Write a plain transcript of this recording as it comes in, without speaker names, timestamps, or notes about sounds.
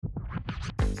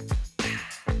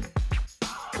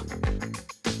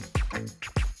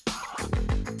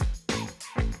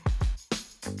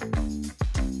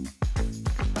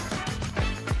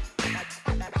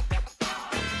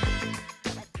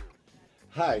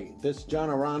Hi, this is John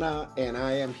Arana, and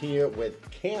I am here with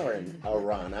Karen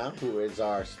Arana, who is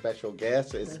our special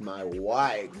guest. It's my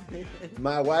wife.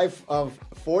 My wife of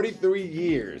 43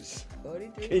 years.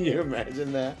 43 Can you years.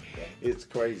 imagine that? Yeah. It's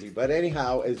crazy. But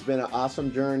anyhow, it's been an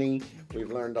awesome journey.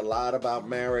 We've learned a lot about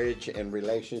marriage and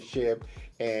relationship,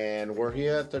 and we're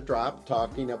here at the Drop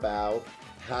talking about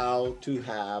how to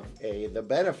have the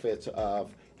benefits of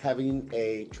having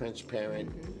a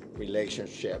transparent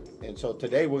relationship. And so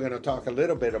today we're going to talk a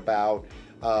little bit about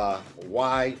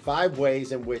 5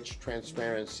 ways in which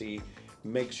transparency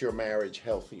makes your marriage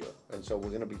healthier. And so we're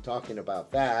going to be talking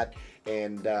about that.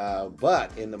 And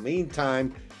but in the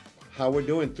meantime, how we're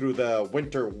doing through the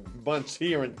winter months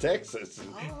here in Texas.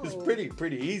 It's Oh.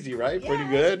 pretty easy, right? Yeah, Pretty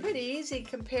good. It's pretty easy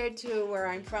compared to where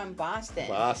I'm from, Boston.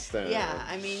 Boston. Yeah,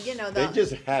 I mean, They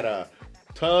just had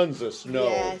tons of snow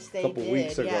yes, a they couple did.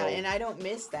 weeks ago. Yeah, and I don't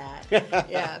miss that.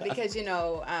 Yeah, because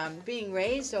being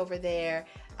raised over there,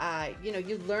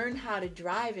 you learn how to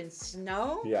drive in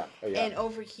snow. Yeah. And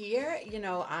over here,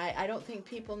 I don't think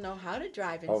people know how to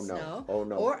drive in Oh, no. snow. Oh,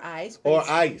 no. Or ice. but Or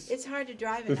it's- ice. It's hard to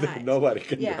drive in ice. Nobody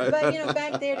can Yeah, drive. but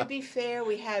back there, to be fair,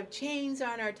 we have chains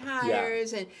on our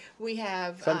tires, and we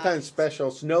have Sometimes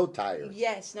special snow tires.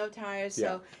 yes, no tires. Yeah.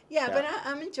 So yeah, Yeah. but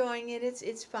I'm enjoying it.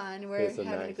 It's fun. We're It's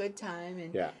having a nice. good time,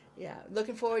 and Yeah.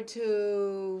 looking forward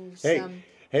to Hey, some.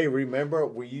 hey, remember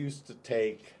we used to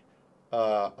take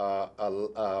a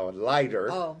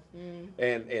lighter Oh,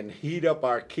 and heat up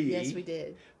our key yes, we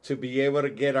did. to be able to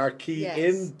get our key Yes.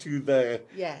 into the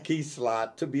Yes. key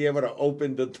slot to be able to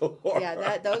open the door.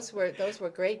 Yeah, those were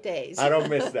great days. I don't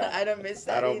miss that. I don't miss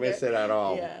that. I don't either. miss it at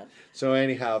all. Yeah. So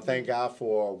anyhow, thank God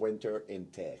for winter in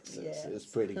Texas. Yes. It's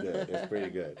pretty good. It's pretty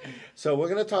good. So we're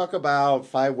going to talk about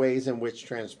 5 ways in which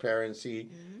transparency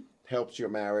helps your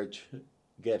marriage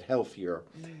get healthier.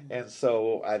 And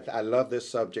so I love this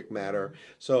subject matter.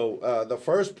 So the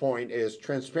first point is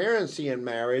transparency in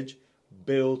marriage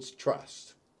builds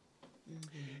trust.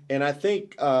 And I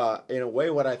think, in a way,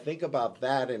 what I think about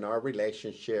that in our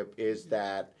relationship is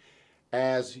that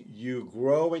as you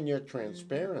grow in your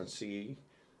transparency,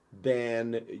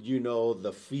 then,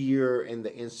 the fear and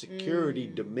the insecurity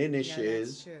Yeah, diminishes.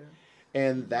 that's true.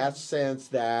 And that sense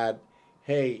that,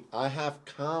 hey, I have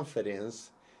confidence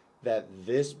that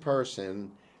this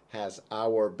person has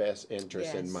our best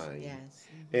interest in Yes, mind. yes.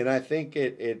 And I think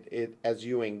it as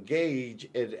you engage,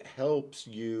 it helps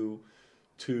you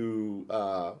to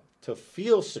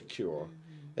feel secure.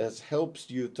 It helps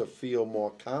you to feel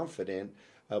more confident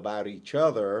about each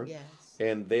other, Yes.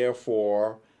 and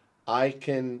therefore I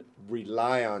can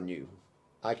rely on you.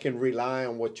 I can rely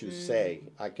on what you say.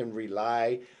 I can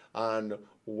rely on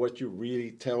what you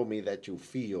really tell me that you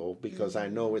feel because I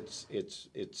know it's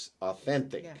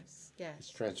authentic. Yes. It's Yes.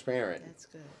 transparent. That's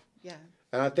good. Yeah.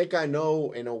 And I think I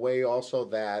know in a way also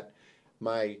that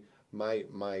my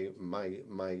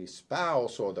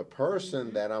spouse or the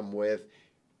person that I'm with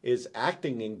is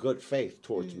acting in good faith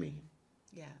towards me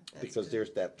Yeah. That's because good.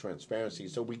 there's that transparency.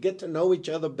 So we get to know each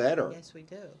other better. Yes, we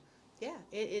do. Yeah,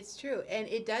 it's true, and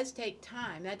it does take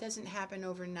time. That doesn't happen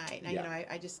overnight. And, Yeah.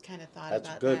 I just kind of thought That's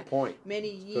a about good that. point.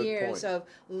 Many Good years point. of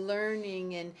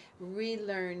learning and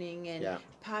relearning, and Yeah.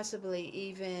 possibly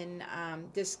even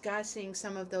discussing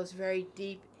some of those very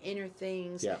deep inner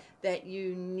things Yeah. that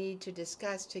you need to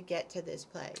discuss to get to this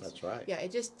place. That's right. Yeah,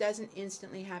 it just doesn't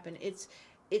instantly happen.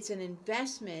 It's an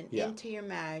investment Yeah. into your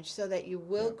marriage so that you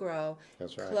will Yeah. grow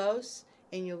That's right. close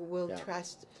and you will Yeah.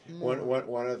 trust more.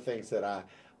 One of the things that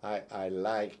I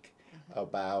like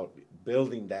about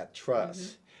building that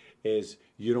trust is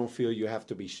you don't feel you have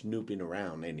to be snooping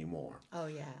around anymore. Oh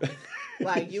yeah.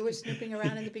 Why, you were snooping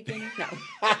around in the beginning? No.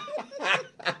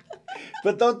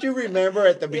 But don't you remember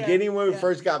at the Yeah, beginning when we yeah,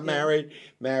 first got yeah.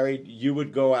 married, you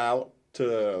would go out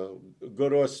to go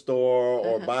to a store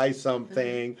or buy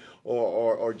something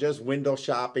or just window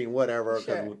shopping, whatever,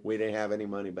 because Sure. we didn't have any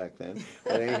money back then.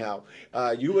 But anyhow,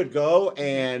 you would go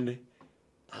and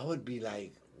I would be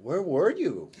like, where were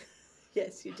you?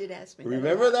 Yes, you did ask me.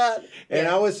 Remember a lot. that? And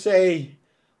Yeah. I would say,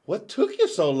 what took you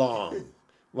so long?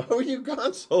 Why were you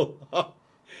gone so long?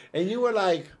 And you were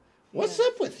like, what's Yeah.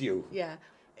 up with you? Yeah.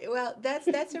 Well,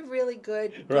 that's a really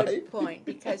good Right? point,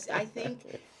 because I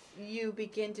think you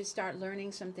begin to start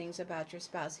learning some things about your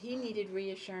spouse. He needed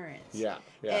reassurance. Yeah,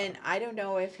 yeah. And I don't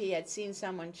know if he had seen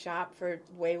someone shop for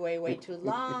way too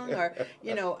long, or,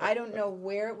 I don't know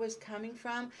where it was coming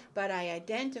from, but I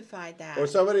identified that. Or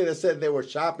somebody that said they were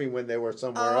shopping when they were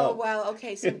somewhere Oh, else. well,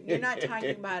 okay, so you're not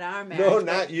talking about our marriage. No, but-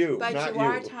 not you, But not you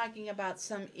are you. talking about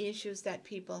some issues that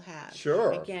people have.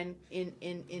 Sure. Again,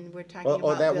 in we're talking Or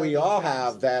about that we building all trust.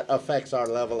 have that affects our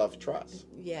level of trust.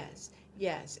 Yes.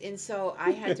 Yes, and so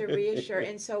I had to reassure.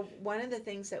 And so one of the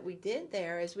things that we did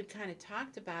there is we kind of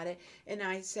talked about it, and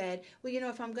I said, well,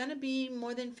 if I'm going to be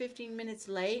more than 15 minutes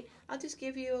late, I'll just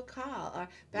give you a call. Or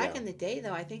back Yeah. in the day,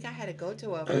 though, I think I had to go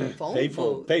to a phone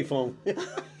Payphone, booth. payphone.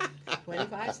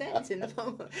 25 cents in the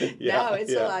phone. Yeah, Now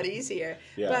it's yeah. a lot easier.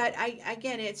 Yeah. But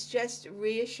again, it's just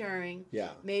reassuring. Yeah.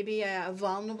 Maybe a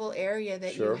vulnerable area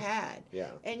that Sure. you had. Yeah.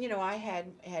 And I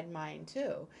had mine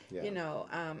too. Yeah.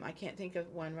 I can't think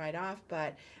of one right off,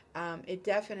 but it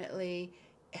definitely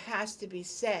has to be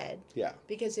said. Yeah.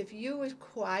 Because if you was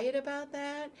quiet about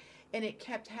that and it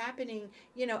kept happening,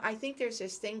 I think there's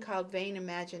this thing called vain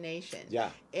imagination.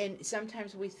 Yeah. And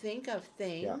sometimes we think of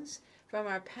things from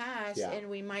our past, Yeah. and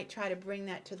we might try to bring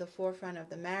that to the forefront of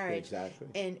the marriage. Exactly.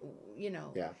 And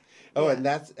Yeah. Oh,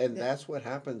 yeah. and that's what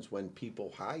happens when people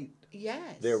hide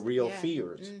Yes. their real Yeah.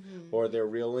 fears Mhm. or their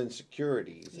real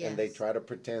insecurities, and they Yes. try to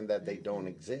pretend that they don't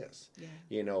exist.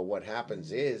 Yeah. What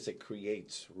happens is it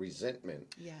creates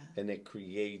resentment, Yeah. and it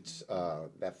creates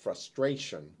that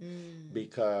frustration Mm.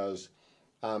 because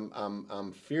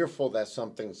I'm fearful that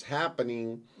something's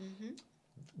happening, Mhm.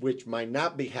 which might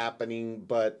not be happening,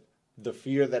 but the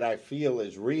fear that I feel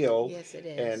is real. Yes, it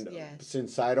is. And Yes.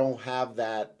 since I don't have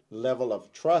that level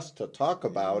of trust to talk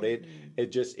about it, it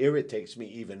just irritates me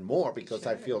even more because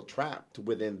I Sure. feel trapped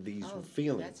within these Oh,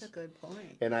 feelings. that's a good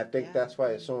point. And I think Yeah. that's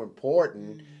why it's so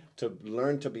important to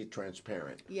learn to be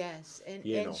transparent Yes, and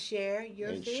You know, share your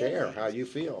and feelings. share how you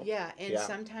feel. Yeah, and Yeah.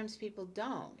 sometimes people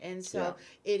don't, and so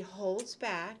Yeah. it holds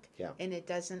back, Yeah. and it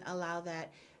doesn't allow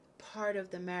that part of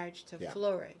the marriage to Yeah.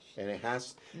 flourish. And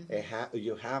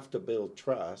you have to build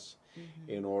trust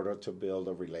in order to build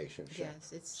a relationship.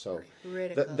 Yes, it's So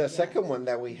critical. the yes. second one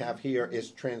that we have here is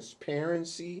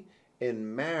transparency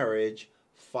in marriage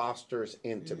fosters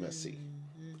intimacy.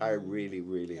 I really,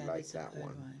 really That like is a that good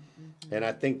one. And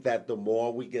I think that the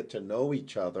more we get to know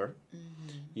each other,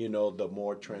 the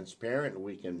more transparent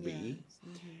we can be,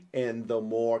 Yes. and the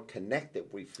more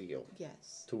connected we feel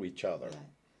Yes. to each other.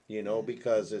 Yeah.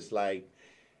 Because it's like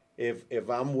if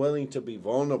I'm willing to be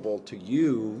vulnerable to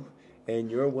you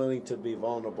and you're willing to be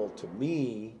vulnerable to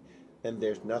me, then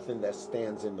there's nothing that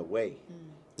stands in the way.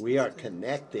 We are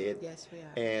connected, Yes, we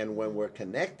are. and when we're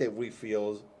connected, we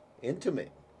feel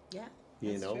intimate. Yeah.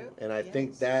 You That's know, true. and I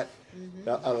think Yes. that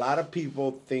a lot of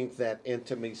people think that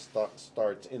intimacy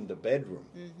starts in the bedroom,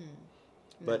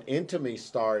 but intimacy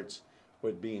starts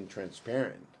with being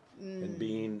transparent and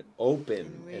being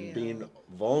open and real. being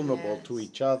vulnerable to Yes.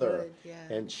 each other Good, yeah.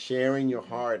 and sharing your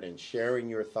heart and sharing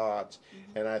your thoughts.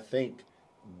 And I think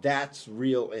that's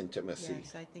real intimacy.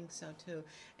 Yes, I think so too.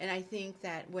 And I think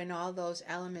that when all those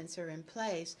elements are in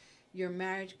place, your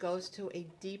marriage goes to a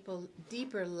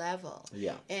deeper level.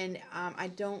 Yeah. And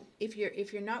if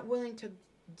you're not willing to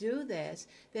do this,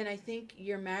 then I think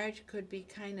your marriage could be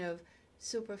kind of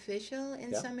superficial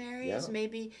in Yeah, some areas, yeah.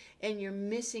 maybe, and you're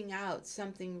missing out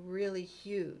something really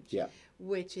huge, Yeah.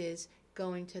 which is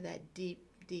going to that deep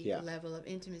Yeah. level of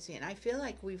intimacy. And I feel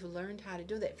like we've learned how to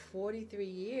do that. 43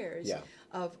 years Yeah.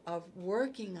 of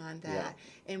working on that,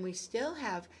 and we still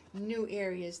have new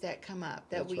areas that come up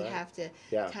that That's we right. have to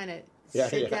Yeah. kind of Yeah,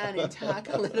 sit yeah. down and talk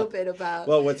a little bit about.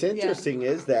 Well, what's interesting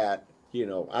is that,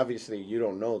 obviously you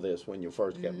don't know this when you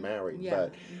first get married, Yeah.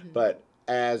 but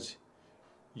as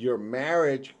your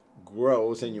marriage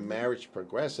grows and your marriage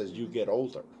progresses, you get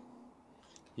older.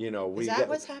 Is that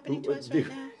what's happening to us right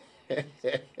now?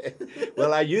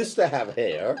 Well, I used to have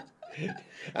hair.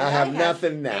 I have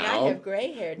nothing now. And I have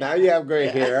gray hair now. Now you have gray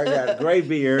hair. I got a gray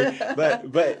beard.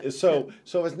 But so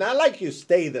it's not like you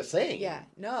stay the same. Yeah,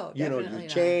 no, You definitely not.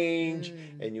 change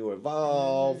and you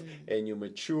evolve and you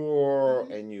mature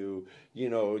and you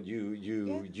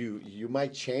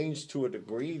might change to a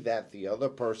degree that the other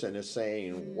person is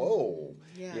saying, "Whoa,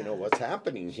 Yeah. what's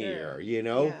happening Sure. here?"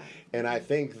 Yeah. And I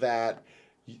think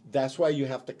that's why you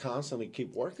have to constantly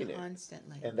keep working it.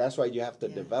 Constantly. And that's why you have to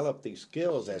Yes. develop these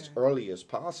skills as Sure. early as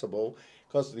possible.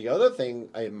 Because the other thing,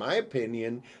 in my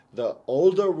opinion, the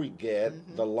older we get,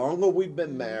 the longer we've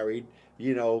been married,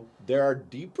 there are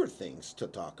deeper things to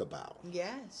talk about.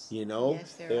 Yes.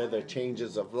 Yes, there are the are.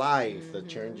 changes of life, the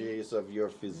changes of your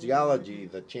physiology,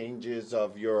 the changes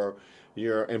of your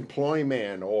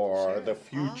employment or Sure. the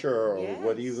future, or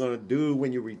what are you Yes. going to do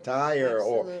when you retire,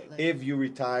 or Absolutely. if you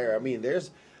retire. I mean,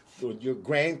 there's your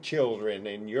grandchildren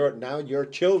and your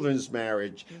children's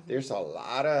marriage. There's a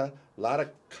lot of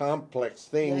complex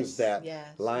things Yes, that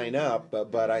yes. line up,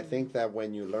 but I think that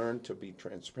when you learn to be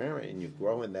transparent and you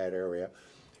grow in that area,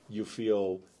 you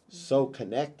feel so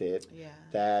connected Yeah.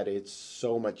 that it's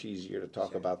so much easier to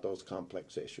talk Sure. about those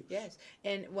complex issues. Yes,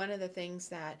 and one of the things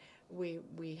that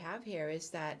we have here is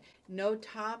that no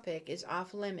topic is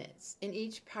off limits, and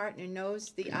each partner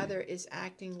knows the other is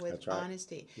acting with That's right.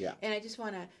 honesty. Yeah. And I just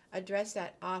want to address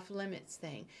that off limits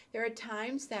thing. There are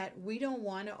times that we don't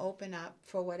want to open up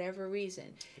for whatever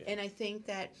reason, and I think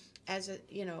that as a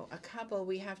couple,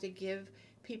 we have to give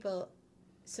people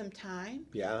some time.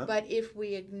 Yeah. But if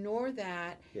we ignore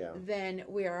that, Yeah. then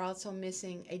we are also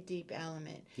missing a deep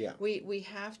element. Yeah. We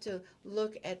have to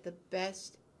look at the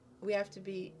best. We have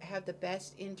to have the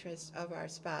best interest of our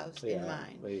spouse in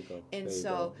mind. There you go. And There you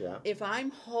so, go. Yeah. if I'm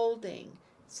holding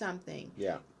something,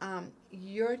 Yeah.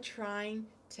 you're trying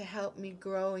to help me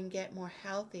grow and get more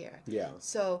healthier. Yeah.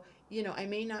 So, I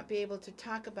may not be able to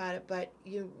talk about it, but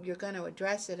you're going to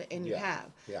address it, and you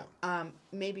have. Yeah.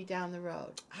 Maybe down the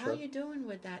road. How Sure. are you doing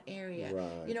with that area?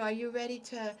 Right. Are you ready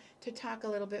to talk a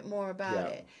little bit more about Yeah.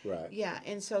 it? Right. Yeah,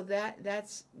 and so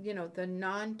that's the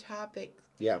non-topic,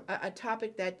 Yeah. a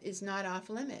topic that is not off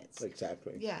limits.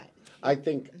 Exactly. Yeah. I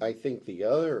think the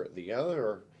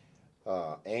other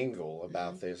angle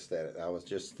about this that I was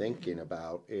just thinking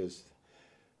about is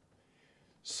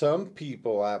some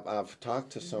people I've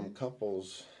talked to some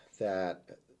couples that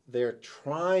they're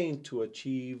trying to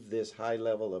achieve this high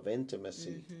level of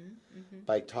intimacy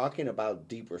by talking about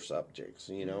deeper subjects,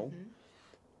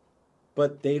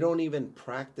 but they don't even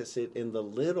practice it in the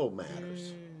little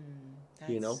matters.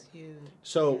 That's huge.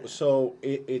 So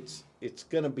it's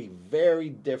going to be very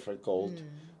difficult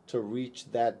to reach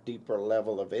that deeper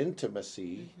level of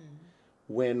intimacy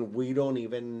when we don't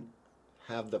even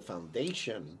have the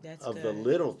foundation That's of the good.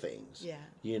 little things. Yeah.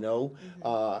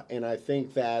 And I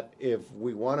think that if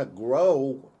we want to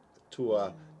grow to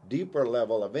a deeper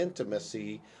level of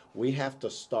intimacy, we have to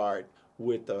start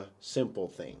with the simple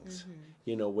things.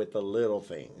 With the little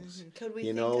things. Could we You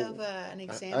think know, of an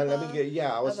example? I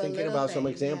was of a thinking little about some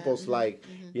thing? examples Yeah. like,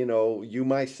 you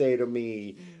might say to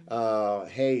me,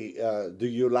 hey, do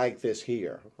you like this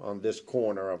here on this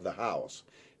corner of the house?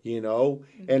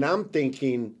 And I'm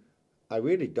thinking, I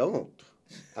really don't.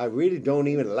 I really don't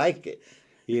even like it.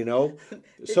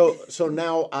 So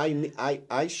now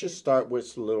I should start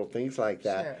with little things like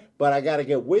that, Sure. but I got to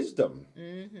get wisdom.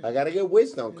 I got to get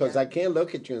wisdom because Yeah. I can't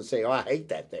look at you and say, oh, I hate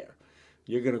that there.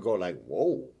 You're going to go like,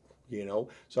 whoa,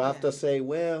 So I have to say,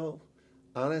 well,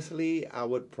 honestly, I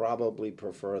would probably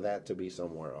prefer that to be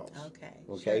somewhere else.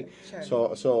 Okay.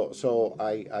 Sure. So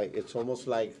I it's almost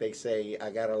like they say, I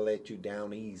got to let you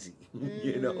down easy,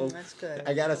 That's good.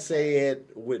 I got to say it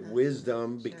with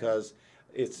wisdom Sure. because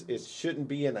it shouldn't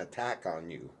be an attack on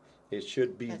you. It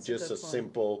should be That's a just good a point.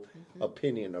 simple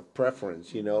opinion of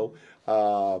preference,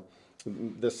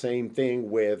 The same thing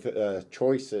with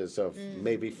choices of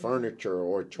maybe furniture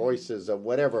or choices of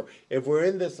whatever. If we're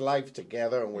in this life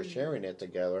together and we're sharing it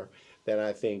together, then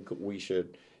I think we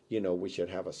should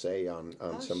have a say on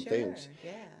some sure. things.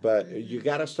 Yeah. But you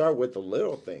got to start with the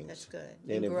little things. That's good.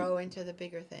 And And if- grow into the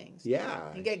bigger things.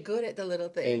 Yeah. And get good at the little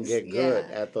And things. get good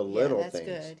Yeah. at the little that's things.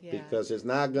 good. Yeah. Because it's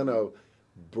not going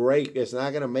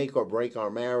to make or break our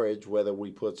marriage whether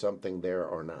we put something there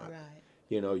or not. Right.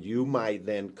 You might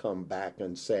then come back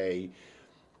and say,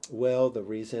 well, the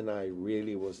reason I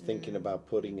really was thinking about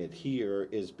putting it here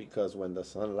is because when the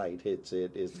sunlight hits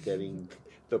it, it's getting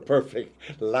the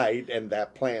perfect light and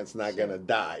that plant's not going to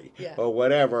die Yeah. or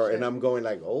whatever. Sure. And I'm going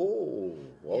like, oh,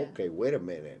 Yeah. okay, wait a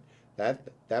minute.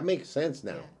 That makes sense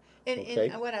now. Yeah. Okay.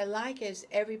 And what I like is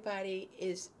everybody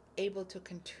is able to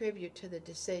contribute to the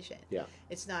decision. Yeah.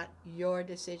 It's not your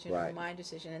decision or Right. my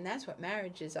decision, and that's what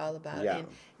marriage is all about. Yeah.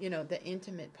 And the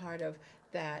intimate part of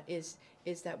that is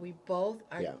that we both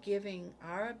are Yeah. giving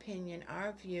our opinion,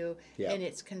 our view, Yeah. and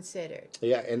it's considered.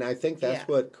 Yeah, and I think that's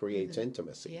Yeah. what creates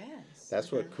intimacy. Yes.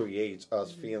 That's what creates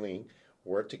us feeling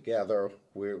we're together,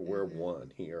 we're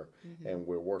one here, and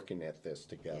we're working at this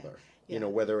together. Yeah.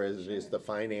 Whether it is the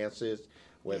finances,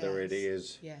 whether it Yes.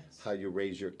 is Yes. how you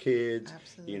raise your kids.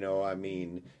 Absolutely. I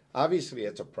mean, obviously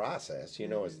it's a process.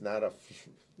 It's not a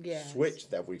Yes. switch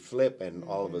that we flip and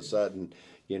all of a sudden,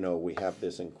 we have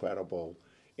this incredible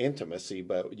intimacy.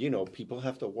 But people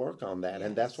have to work on that,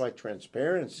 and that's why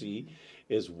transparency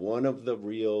is one of the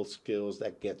real skills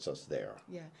that gets us there.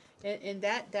 Yeah, and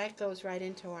that goes right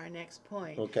into our next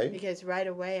point. Okay. Because right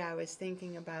away I was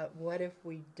thinking about what if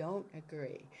we don't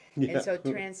agree, Yeah. and so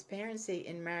transparency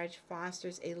in marriage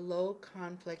fosters a low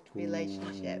conflict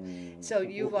relationship. So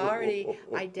you've already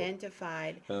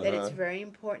identified that it's very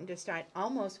important to start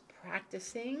almost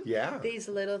practicing Yeah. these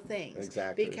little things.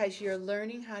 Exactly. Because you're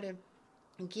learning how to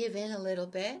give in a little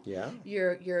bit. Yeah.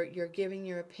 You're giving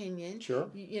your opinion. Sure.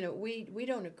 You know, we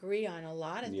don't agree on a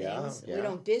lot of Yeah, things. yeah. We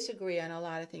don't disagree on a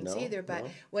lot of things No, either. But no.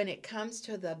 when it comes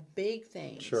to the big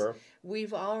things, Sure.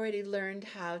 we've already learned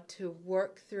how to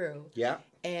work through Yeah.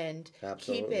 and keep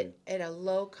Absolutely. it at a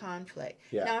low conflict.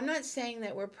 Yeah. Now, I'm not saying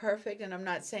that we're perfect, and I'm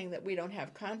not saying that we don't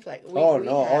have conflict. Oh We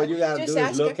no! All have. you gotta Just do is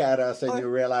ask look our- at us and or- you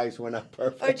realize we're not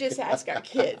perfect. or just ask our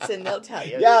kids, and they'll tell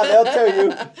you. Yeah, they'll tell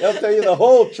you. They'll tell you the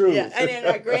whole truth. Yeah, and then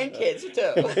our grandkids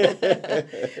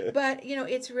too. But you know,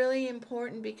 it's really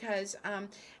important because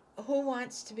who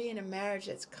wants to be in a marriage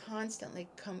that's constantly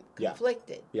Yeah.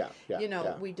 conflicted? Yeah. Yeah. You know,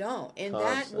 yeah. we don't, and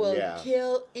Constant, that will yeah.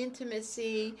 kill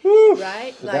intimacy, Whew,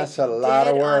 right? that's a lot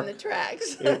dead of work. on the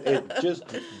tracks. It just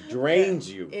drains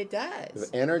you. It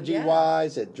does. Energy Yeah.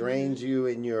 wise, it drains you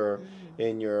in your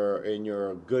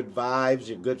good vibes,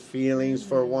 your good feelings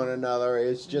for one another.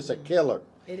 It's just a killer.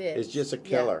 It is. It's just a Yeah.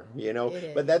 killer, you know. It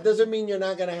is. But that doesn't mean you're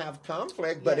not going to have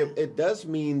conflict. But Yeah. it does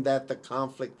mean that the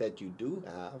conflict that you do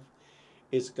have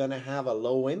is going to have a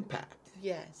low impact,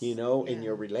 Yes. you know, in Yeah.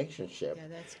 your relationship. Yeah,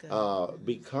 that's good.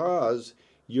 Because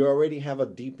you already have a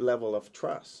deep level of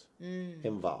trust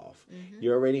involved.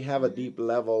 You already have a deep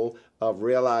level of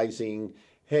realizing,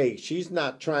 hey, she's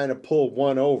not trying to pull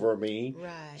one over me.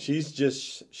 Right. She's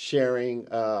just sharing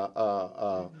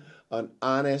an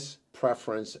honest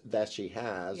preference that she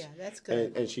has. Yeah, that's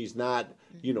good. And she's not,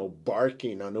 you know,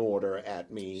 barking an order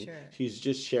at me. Sure. She's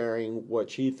just sharing what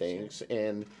she thinks,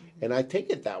 and I take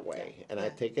it that way, and I Yeah.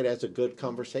 take it as a good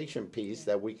conversation piece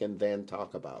that we can then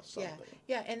talk about something.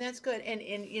 Yeah, and that's good. And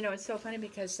you know, it's so funny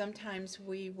because sometimes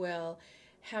we will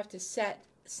have to set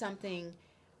something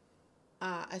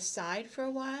aside for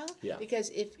a while. Yeah. Because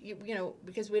if you know,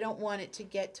 because we don't want it to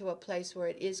get to a place where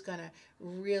it is going to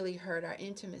really hurt our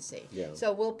intimacy. Yeah.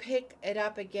 So we'll pick it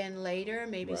up again later.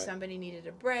 Maybe Right. somebody needed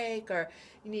a break, or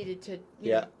you needed to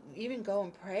Yeah. know, even go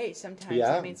and pray sometimes.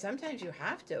 Yeah. I mean, sometimes you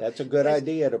have to. That's a good Because-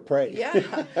 idea to pray. Yeah,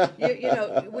 you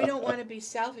know, we don't want to be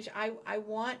selfish. I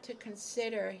want to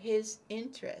consider his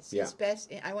interest, Yeah. his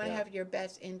best. I want to Yeah. have your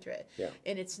best interest, Yeah.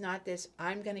 and it's not this.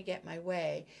 I'm going to get my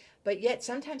way, but yet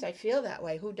sometimes I feel that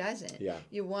way. Who doesn't? Yeah.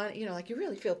 You want, you know, like you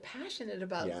really feel passionate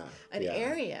about Yeah, an yeah.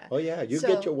 area. Oh yeah, you So-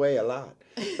 get your way a lot.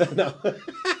 No.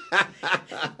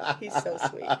 He's so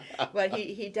sweet, but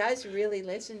he does really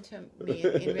listen to me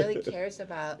and really cares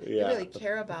about. Yeah. You really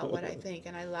care about what I think,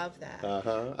 and I love that.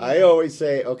 Uh-huh. I always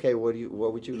say, okay, what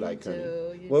would you like, honey?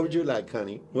 do, you What would do. you like,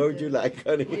 honey? What would you like,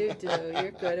 honey? You do.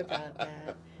 You're good about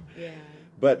that. Yeah.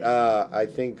 But I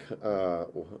think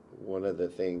one of the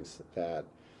things that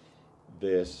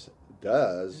this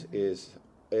does is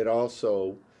it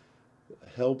also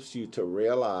helps you to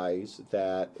realize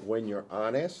that when you're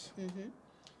honest Mm-hmm.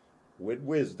 with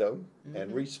wisdom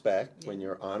and respect, when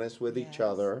you're honest with each Yes.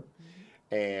 other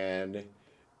and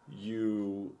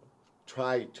you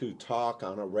try to talk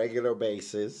on a regular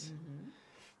basis Mm-hmm.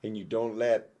 and you don't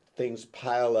let things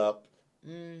pile up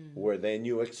where then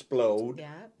you explode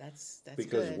Yeah, that's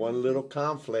because good. one little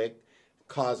conflict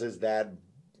causes that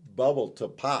bubble to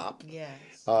pop,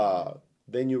 Yes.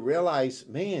 then you realize,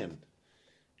 man,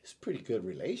 it's a pretty good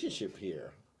relationship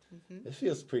here. This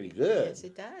feels pretty good. Yes,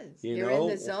 it does. You You're know? in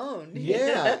the zone.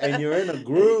 Yeah, and you're in a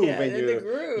groove, Yeah, and in the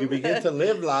groove. you begin to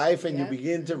live life, and Yeah. you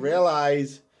begin to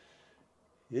realize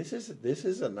this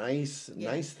is a nice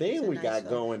Yeah, nice it's thing a we nice got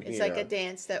flow. going It's here. like a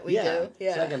dance that we Yeah, do. Yeah.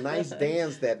 it's like a nice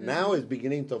dance that now is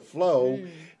beginning to flow,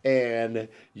 and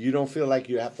you don't feel like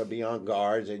you have to be on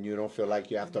guards, and you don't feel like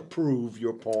you have to prove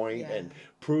your point Yeah. and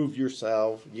prove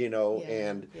yourself, you know. Yeah,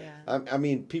 And yeah. I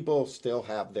mean, people still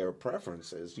have their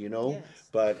preferences, you know, Yes.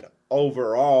 but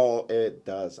overall, it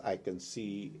does. I can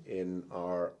see in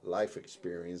our life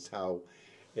experience how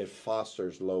it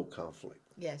fosters low conflict,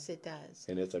 Yes, it does.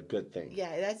 and it's a good thing.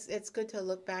 Yeah, it's good to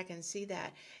look back and see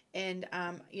that. And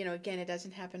you know, again, it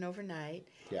doesn't happen overnight.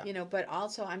 Yeah. You know, but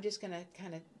also I'm just gonna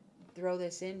kind of throw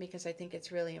this in because I think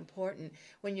it's really important.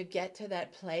 When you get to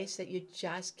that place that you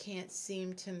just can't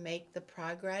seem to make the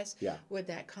progress Yeah. with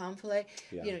that conflict,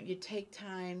 Yeah. you know, you take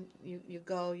time, you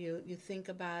go, you think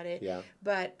about it. Yeah.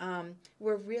 But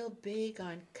we're real big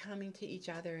on coming to each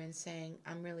other and saying,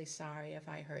 I'm really sorry if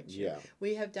I hurt you. Yeah.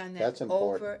 We have done that That's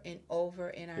important. over and over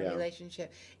in our Yeah.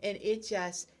 relationship. And it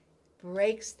just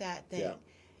breaks that thing. Yeah.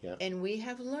 Yeah. And we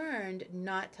have learned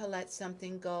not to let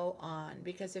something go on,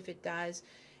 because if it does,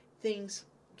 things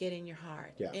get in your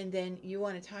heart. Yeah. And then you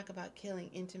want to talk about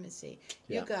killing intimacy.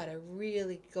 Yeah. You got to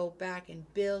really go back and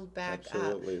build back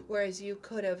Absolutely. up. Whereas you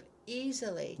could have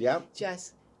easily Yep.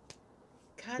 just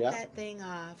cut Yeah. that thing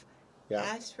off, Yeah.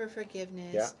 ask for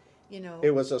forgiveness, Yeah. you know,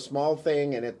 It was a small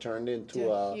thing, and it turned into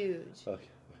to a huge.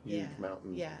 huge Yeah.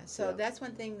 mountain. Yeah. So Yeah. that's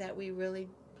one thing that we really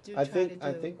do I try to think do.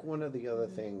 I think one of the other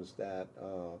things that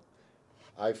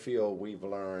I feel we've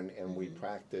learned and we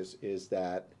practice is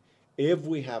that if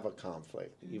we have a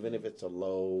conflict, even if it's a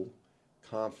low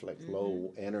conflict,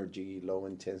 low energy, low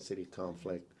intensity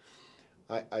conflict,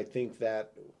 I think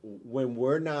that when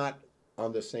we're not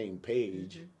on the same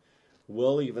page,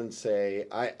 we'll even say,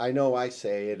 I know I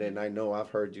say it and I know I've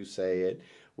heard you say it.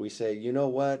 We say, you know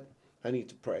what? I need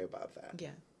to pray about that. Yeah.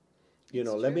 You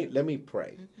know, It's let me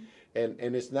pray. And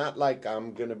it's not like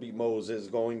I'm gonna be Moses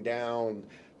going down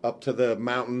up to the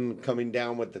mountain, coming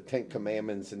down with the Ten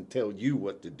Commandments and tell you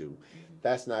what to do.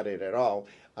 That's not it at all.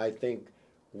 I think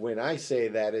when I say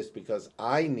that is because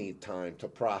I need time to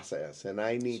process and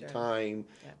I need Sure. time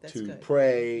Yeah, that's to good.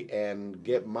 pray and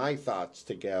get my thoughts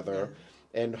together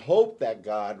and hope that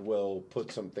God will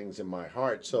put some things in my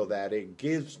heart so that it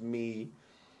gives me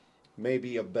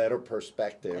maybe a better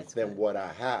perspective That's than good. what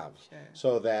I have. Sure.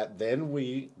 So that then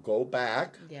we go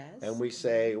back Yes. and we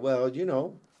say, well, you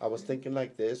know, I was thinking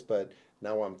like this, but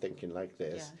now I'm thinking like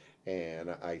this. And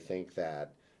I think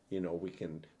that, you know, we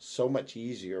can so much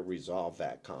easier resolve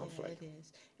that conflict. Yeah,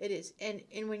 it is. It is.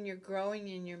 And when you're growing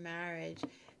in your marriage,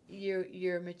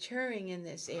 you're maturing in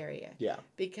this area. Yeah.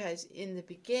 Because in the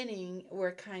beginning,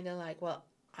 we're kind of like, well,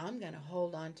 I'm going to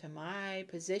hold on to my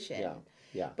position. Yeah.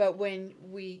 Yeah. But when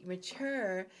we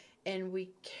mature and we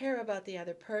care about the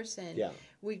other person, Yeah.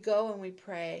 we go and we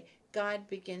pray. God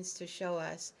begins to show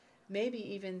us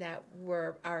maybe even that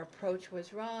our approach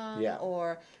was wrong, Yeah.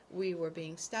 or we were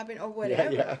being stubborn, or Yeah,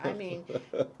 whatever. yeah. I mean,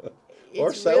 Or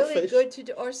it's really selfish. good to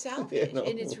do, or selfish, You know?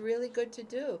 and it's really good to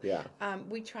do. Yeah.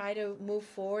 We try to move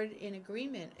forward in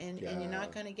agreement, and you're Yeah.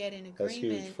 not going to get in That's huge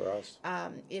agreement for us.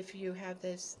 if you have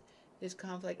this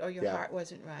conflict or your Yeah. heart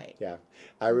wasn't right. Yeah.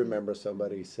 I remember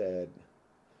somebody said,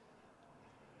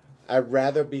 I'd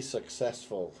rather be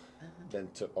successful than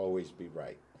to always be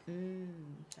right.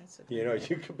 That's a You know, good one.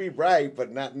 you could be right,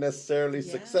 but not necessarily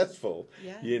Yeah. successful.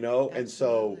 Yeah, You know, and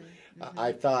so absolutely.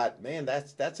 I thought, man,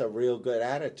 that's a real good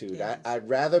attitude. Yes. I'd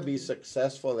rather be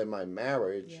successful in my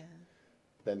marriage Yeah,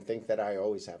 than think that I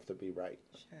always have to be right,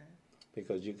 sure.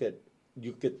 because you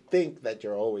could think that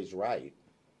you're always right,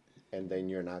 and then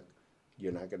you're not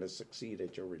going to succeed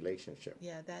at your relationship.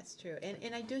 Yeah, that's true.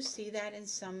 And I do see that in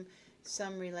some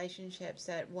relationships,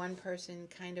 that one person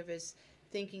kind of is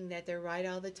thinking that they're right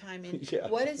all the time. And Yeah.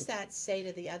 what does that say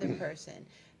to the other person?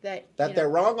 That They're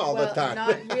wrong all the well, time.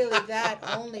 not really that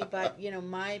only, but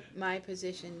my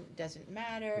position doesn't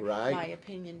matter. Right. My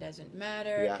opinion doesn't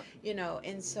matter. Yeah.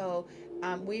 And so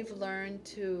we've learned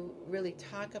to really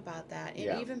talk about that and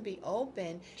Yeah. even be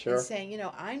open Sure. and saying,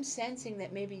 I'm sensing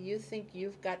that maybe you think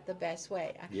you've got the best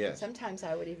way. Yes. Sometimes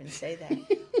I would even say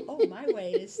that. Oh, my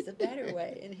way is the better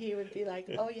way, and he would be like,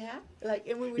 "Oh yeah," like,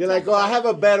 and we would. You're talk like, oh, I about, have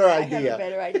a better I idea. have a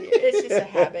better idea. It's just a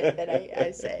habit that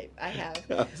I say I have.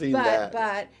 I've seen but that.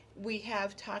 but we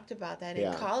have talked about that and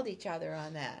Yeah. called each other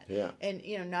on that. Yeah. And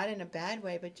not in a bad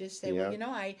way, but just say, Yeah. well,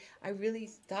 I really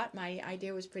thought my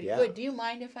idea was pretty Yeah. good. Do you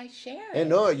mind if I share it? And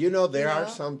no, there You are know?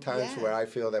 some times Yeah. where I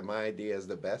feel that my idea is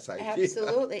the best idea.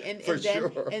 Absolutely, and For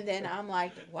then sure. and then I'm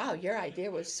like, wow, your idea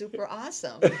was super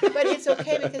awesome. But it's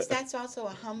okay, because that's also a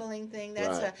humbling thing.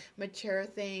 That's Right. a mature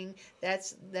thing.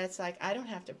 That's like, I don't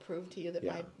have to prove to you that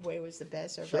Yeah. my way was the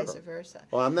best, or Sure. vice versa.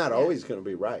 Well, I'm not Yeah. always going to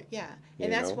be right. Yeah, You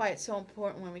and that's know? why it's so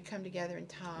important when we come together and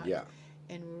talk. Yeah.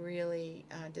 And really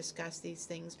discuss these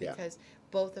things, Yeah. because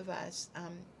both of us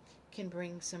can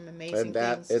bring some amazing And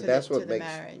things to that's the what makes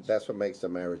marriage. that's what makes the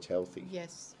marriage healthy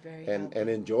Yes, very and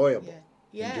healthy. enjoyable. Yeah.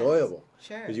 Yes, Enjoyable.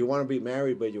 Sure. Because you want to be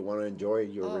married, but you want to enjoy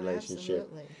your relationship.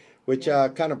 Absolutely. Which Yeah.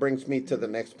 kind of brings me to the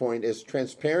next point: is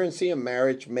transparency in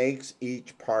marriage makes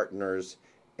each partner's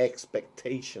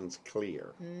expectations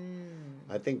clear.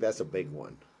 I think that's a big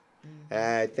one.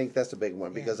 I think that's a big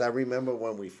one, because I remember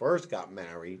when we first got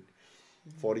married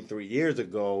 43 years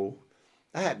ago,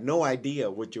 I had no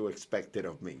idea what you expected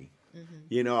of me.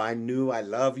 You know, I knew I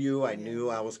love you. I knew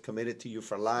I was committed to you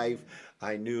for life.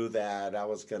 I knew that I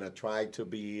was going to try to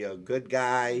be a good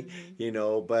guy,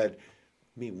 but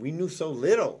I mean, we knew so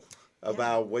little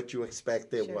about what you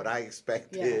expected, Sure. what I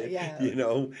expected, Yeah.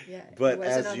 Yeah. But But it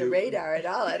wasn't as on you, the radar at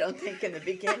all, I don't think, in the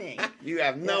beginning. you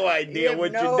have no Yeah. idea You have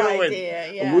what no you're doing.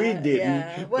 idea. Yeah. We didn't.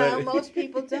 Yeah. Well, but- most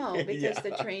people don't, because Yeah.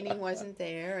 the training wasn't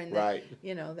there, and Right.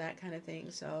 that kind of thing.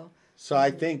 So So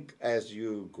I think as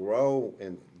you grow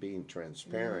in being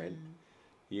transparent,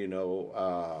 you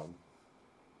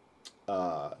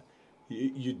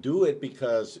do it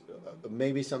because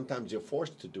maybe sometimes you're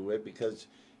forced to do it because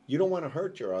you don't want to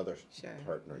hurt your other Sure.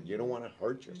 partner. You don't want to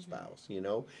hurt your spouse, you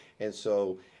know? And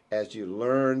so as you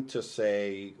learn to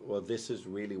say, well, this is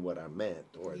really what I meant,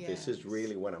 or this is Yes.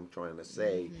 really what I'm trying to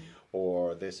say,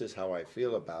 or this is how I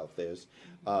feel about this,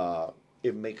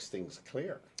 it makes things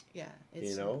clear. Yeah,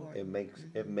 it's You know,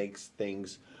 important. it makes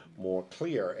things more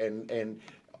clear, and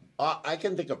I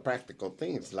can think of practical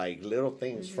things like little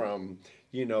things from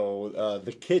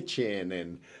the kitchen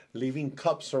and leaving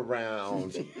cups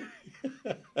around.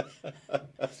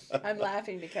 I'm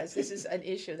laughing because this is an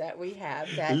issue that we have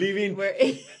that leaving we're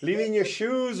leaving your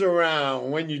shoes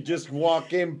around when you just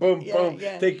walk in, boom, Yeah, boom,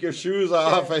 yeah. take your shoes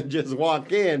off Sure. and just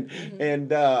walk in.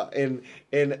 And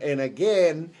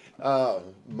again,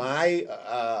 my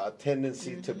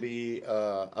tendency to be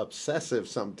obsessive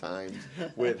sometimes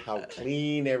with how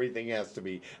clean everything has to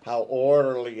be, how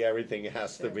orderly everything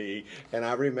has to be. And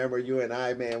I remember you and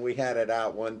I, man, we had it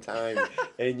out one time,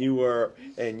 and you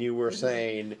were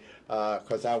saying,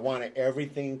 because I wanted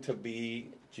everything to be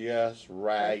just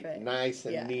right, Perfect. nice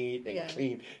and Yeah, neat and yeah.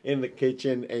 clean in the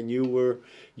kitchen, and you were,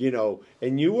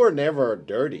 and you were never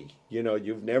dirty.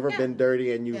 You've never Yeah. been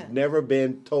dirty, and you've Yeah. never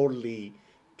been totally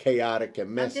chaotic and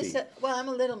I'm messy. just I'm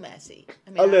a little messy.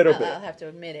 I mean, A little I'll, bit. I'll have to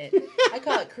admit it. I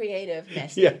call it creative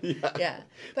messy. Yeah, yeah. Yeah.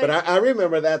 But I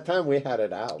remember that time we had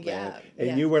it out, man. Yeah, And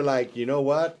yeah. you were like, you know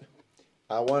what?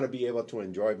 I want to be able to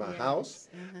enjoy my Yes, house.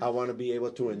 uh-huh. I want to be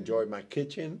able to enjoy my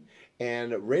kitchen.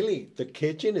 And really, the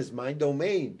kitchen is my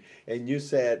domain. And you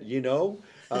said,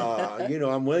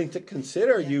 I'm willing to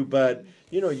consider you, but,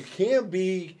 you can't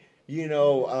be,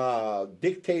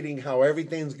 dictating how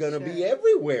everything's going to be Sure.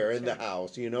 everywhere in the Sure.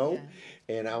 house, Yeah.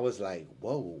 And I was like,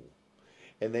 whoa.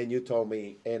 And then you told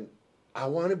me, and I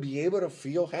want to be able to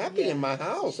feel happy Yeah, in my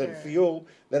house and sure. feel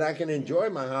that I can enjoy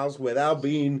my house without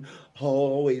being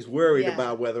always worried Yeah.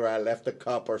 about whether I left a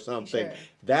cup or something.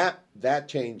 Sure. That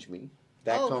changed me.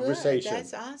 That Oh, conversation. good.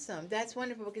 That's awesome. That's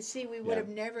wonderful. Because see, we would Yeah. have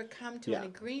never come to an Yeah.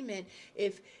 agreement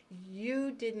if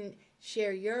you didn't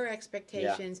share your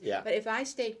expectations. yeah. But if I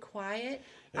stayed quiet,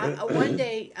 one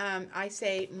day I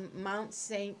say Mount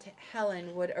St.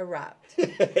 Helen would erupt.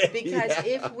 Because Yeah.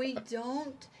 if we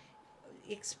don't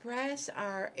express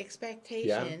our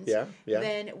expectations, yeah.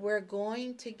 then we're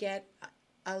going to get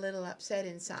a little upset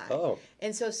inside. Oh,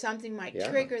 And so something might Yeah.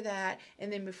 trigger that,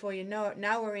 and then before you know it,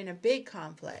 now we're in a big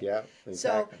conflict. yeah,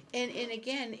 So, exactly. and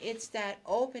again, it's that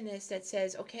openness that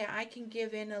says, okay, I can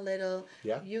give in a little,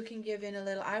 Yeah. you can give in a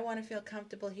little. I want to feel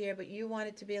comfortable here, but you want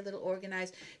it to be a little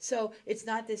organized. So it's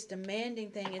not this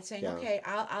demanding thing. It's saying, Yeah. okay,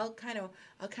 I'll kind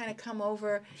of come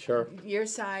over Sure. your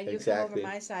side, you come Exactly.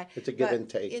 over my side. It's a give But and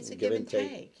take. It's a give and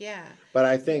take. Yeah. But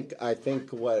I think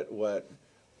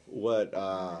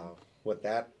what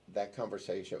that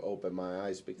conversation opened my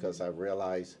eyes because I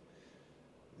realized,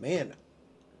 man,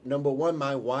 number one,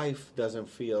 my wife doesn't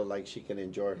feel like she can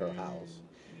enjoy her house,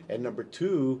 and number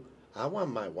two, I want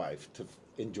my wife to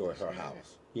enjoy her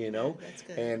house. That's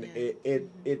good. And Yeah.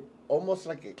 it almost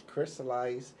like it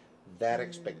crystallized that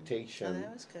expectation, Oh,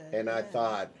 that was good. and I Yeah.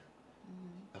 thought,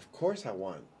 of course I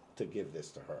want to give this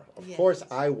to her. Of Yes. course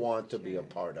I want to be a Sure.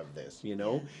 part of this,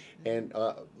 Yeah. And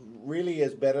really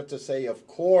it's better to say, of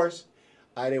course,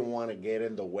 I didn't want to get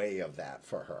in the way of that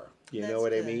for her. You know That's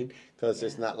what I good. mean? Because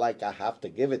it's Yeah. not like I have to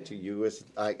give it to you. It's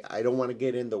like I don't want to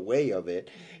get in the way of it.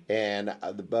 And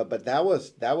but that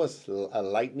was a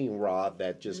lightning rod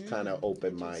that just kind of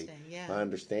opened my Interesting. Yeah. my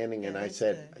understanding. Yeah, and I that's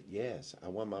said, good. yes, I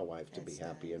want my wife to be That's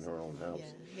happy in nice. her own house.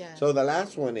 Yeah. Yeah. So the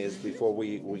last one is, before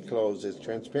we close, is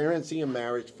transparency in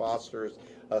marriage fosters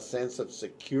a sense of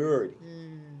security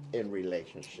in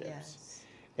relationships. Yes.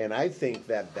 And I think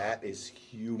that is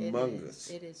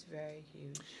humongous. It is very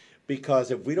huge.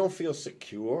 Because if we don't feel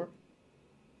secure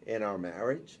in our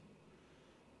marriage,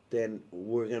 then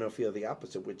we're going to feel the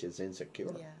opposite, which is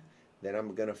insecure. Yeah. Then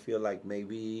I'm going to feel like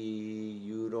maybe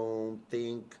you don't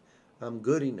think I'm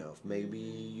good enough. Maybe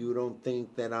you don't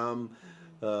think that I'm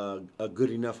a good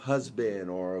enough husband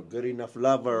or a good enough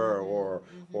lover or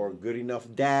good enough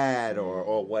dad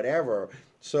or whatever.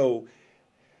 So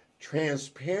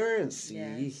transparency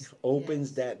Yes, opens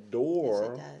yes. that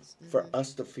door Yes, it does. for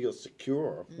us to feel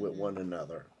secure with one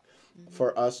another,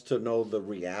 for us to know the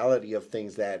reality of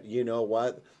things, that, you know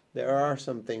what, there are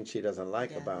some things she doesn't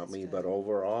like Yeah, about that's me, good. but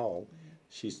overall,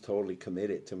 she's totally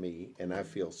committed to me, and I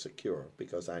feel secure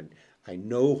because I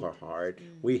know her heart.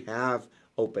 We have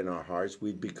opened our hearts.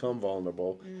 We've become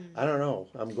vulnerable. I don't know.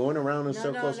 I'm going around in No,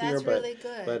 circles that's here, but really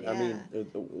good. but I mean,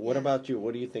 what Yeah. about you?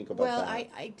 What do you think about Well, that?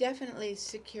 I definitely,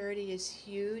 security is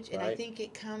huge, and I Right. think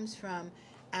it comes from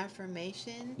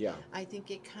affirmation. Yeah. I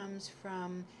think it comes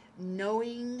from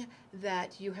knowing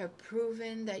that you have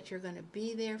proven that you're going to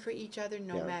be there for each other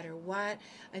no Yeah. matter what.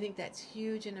 I think that's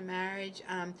huge in a marriage.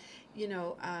 You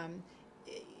know,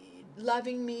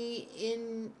 loving me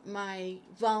in my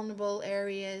vulnerable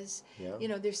areas. Yeah. You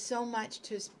know, there's so much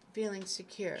to feeling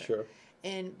secure. Sure.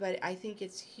 But I think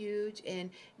it's huge, and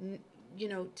you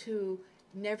know, to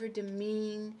never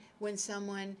demean when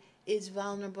someone is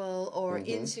vulnerable or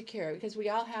insecure, because we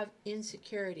all have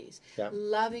insecurities. Yeah.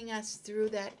 Loving us through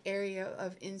that area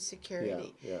of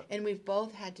insecurity, Yeah. and we've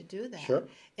both had to do that. Sure.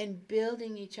 And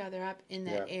building each other up in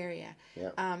that Yeah. area,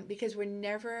 Yeah. because we're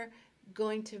never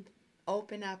going to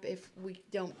open up if we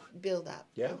don't build up.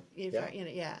 Yeah. If Yeah. You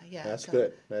know, yeah. That's So,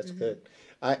 good. That's good.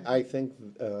 I think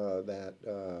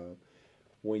that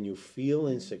when you feel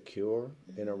insecure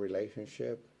in a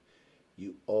relationship,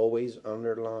 you always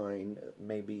underline,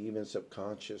 maybe even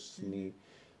subconsciously,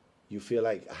 you feel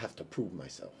like I have to prove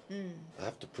myself. I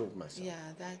have to prove myself.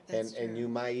 Yeah, that's And true. you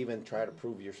might even try to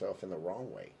prove yourself in the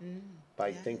wrong way by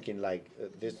Yeah. thinking like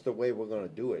this is the way we're gonna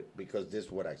do it because this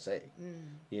is what I say,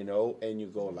 you know. And you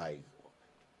go like,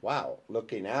 wow,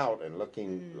 looking out and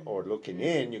looking or looking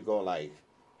in, you go like,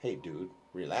 hey, dude,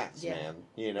 relax, Yeah. man,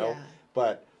 you know. Yeah.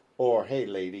 But or hey,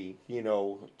 lady, you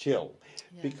know, chill,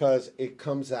 Yeah. because it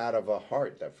comes out of a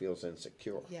heart that feels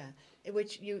insecure. Yeah,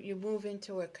 which you move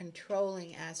into a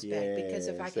controlling aspect, because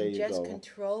if I Yes, there can you just go.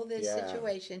 control this Yeah,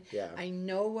 situation, yeah. I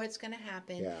know what's going to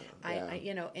happen. Yeah, I yeah.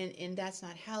 you know, and that's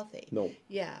not healthy. No.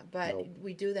 Yeah, but No.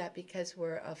 we do that because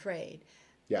we're afraid.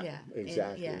 Yeah, Yeah,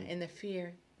 exactly. And the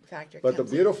fear factor. But the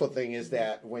comes in. beautiful thing is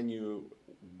that when you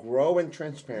grow in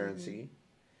transparency,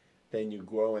 then you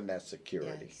grow in that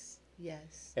security.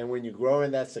 Yes. And when you grow in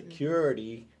that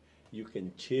security, you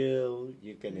can chill,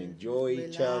 you can enjoy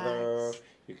each other, Relax.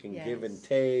 you can give and Yes.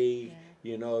 take, Yeah.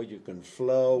 you know, you can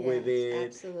flow with Yes, it.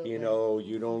 absolutely. You know,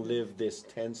 you don't live this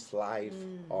tense life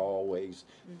always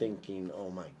thinking, oh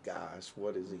my gosh,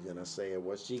 what is he going to say or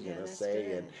what's she going to that's say?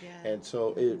 good. And Yeah. and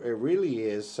so it really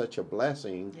is such a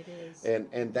blessing. It is.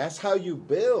 And that's how you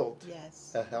build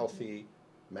Yes. a healthy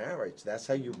marriage. That's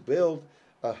how you build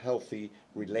a healthy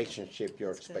relationship.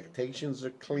 Your That's good. expectations are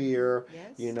clear.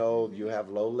 Yes. You know, you have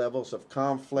low levels of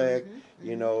conflict.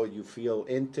 You know, you feel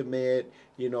intimate.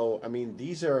 You know, I mean,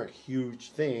 these are huge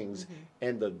things.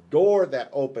 And the door that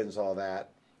opens all that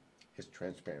is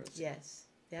transparency. Yes.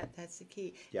 Yeah, that's the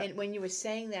key. Yeah. And when you were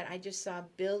saying that, I just saw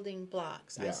building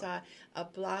blocks. I Yeah. saw a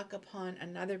block upon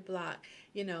another block,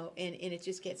 you know, and it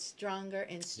just gets stronger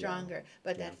and stronger.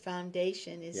 But Yeah. that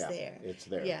foundation is Yeah, there. it's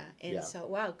there. Yeah. And Yeah. so,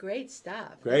 wow, great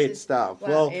stuff. Great This is- stuff. wow,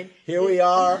 Well, and here we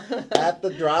are at the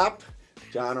drop.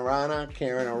 John Arana,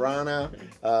 Karen Arana,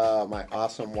 my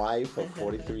awesome wife of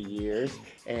 43 years,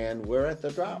 and we're at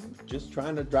the drop, just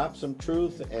trying to drop some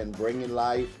truth and bring in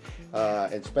life,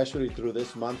 especially through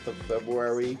this month of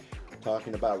February,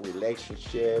 talking about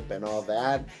relationship and all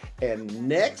that. And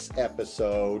next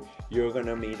episode, you're going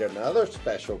to meet another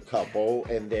special couple,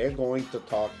 and they're going to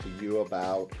talk to you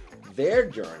about their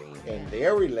journey and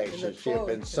their relationship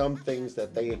forward and to some things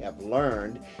that they have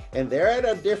learned, and they're at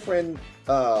a different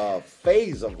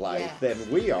phase of life Yes.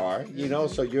 than we are, you know,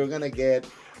 so you're gonna get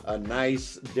a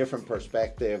nice different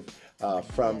perspective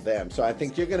from them. So I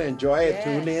think you're gonna enjoy it. Yes.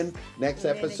 Tune in next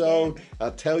Tune in episode.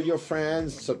 again. Tell your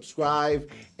friends, subscribe,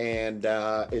 and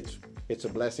it's a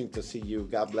blessing to see you.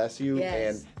 God bless you,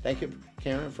 Yes. and thank you,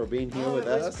 Karen, for being here Oh, with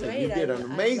it was us. And great. you did I an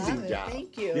love amazing it. job.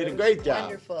 Thank you. Did a It great was job.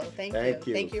 Wonderful. Thank Thank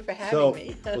you. you. Thank you for having So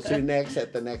me. we'll see you next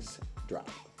at the next drop.